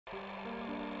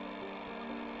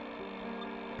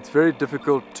It's very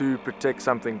difficult to protect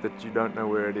something that you don't know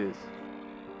where it is.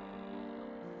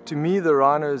 To me, the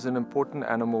rhino is an important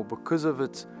animal because of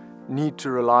its need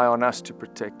to rely on us to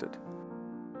protect it.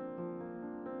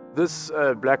 This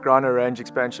Black Rhino Range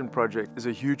Expansion project is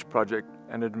a huge project,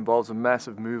 and it involves a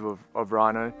massive move of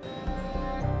rhino.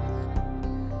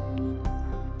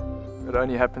 It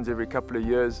only happens every couple of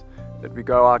years that we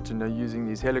go out and are using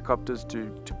these helicopters to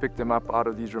pick them up out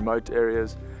of these remote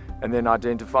areas, and then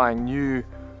identifying new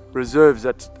reserves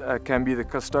that can be the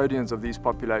custodians of these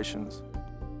populations.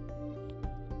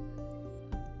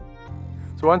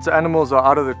 So once the animals are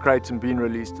out of the crates and being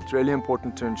released, it's really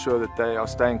important to ensure that they are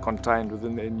staying contained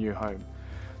within their new home.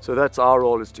 So that's our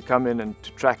role, is to come in and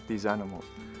to track these animals.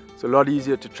 It's a lot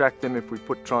easier to track them if we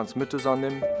put transmitters on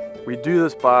them. We do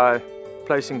this by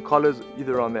placing collars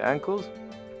either on their ankles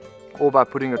or by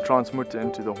putting a transmitter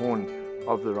into the horn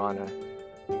of the rhino.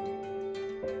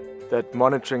 That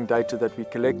monitoring data that we're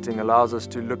collecting allows us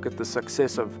to look at the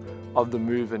success of the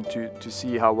move and to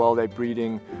see how well they're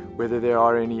breeding, whether there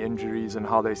are any injuries, and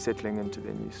how they're settling into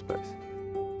their new space.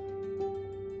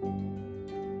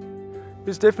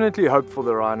 There's definitely hope for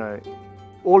the rhino.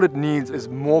 All it needs is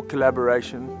more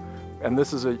collaboration, and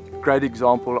this is a great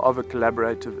example of a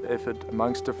collaborative effort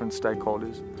amongst different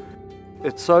stakeholders.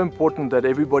 It's so important that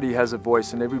everybody has a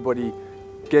voice and everybody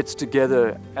gets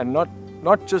together, and not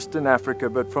just in Africa,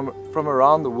 but from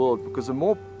around the world, because the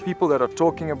more people that are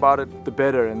talking about it, the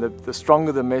better, and the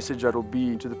stronger the message that will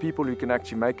be to the people who can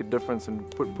actually make a difference and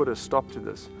put a stop to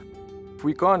this. If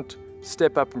we can't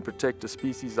step up and protect a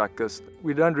species like this,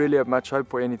 we don't really have much hope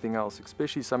for anything else,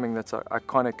 especially something that's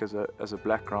iconic as a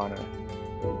black rhino.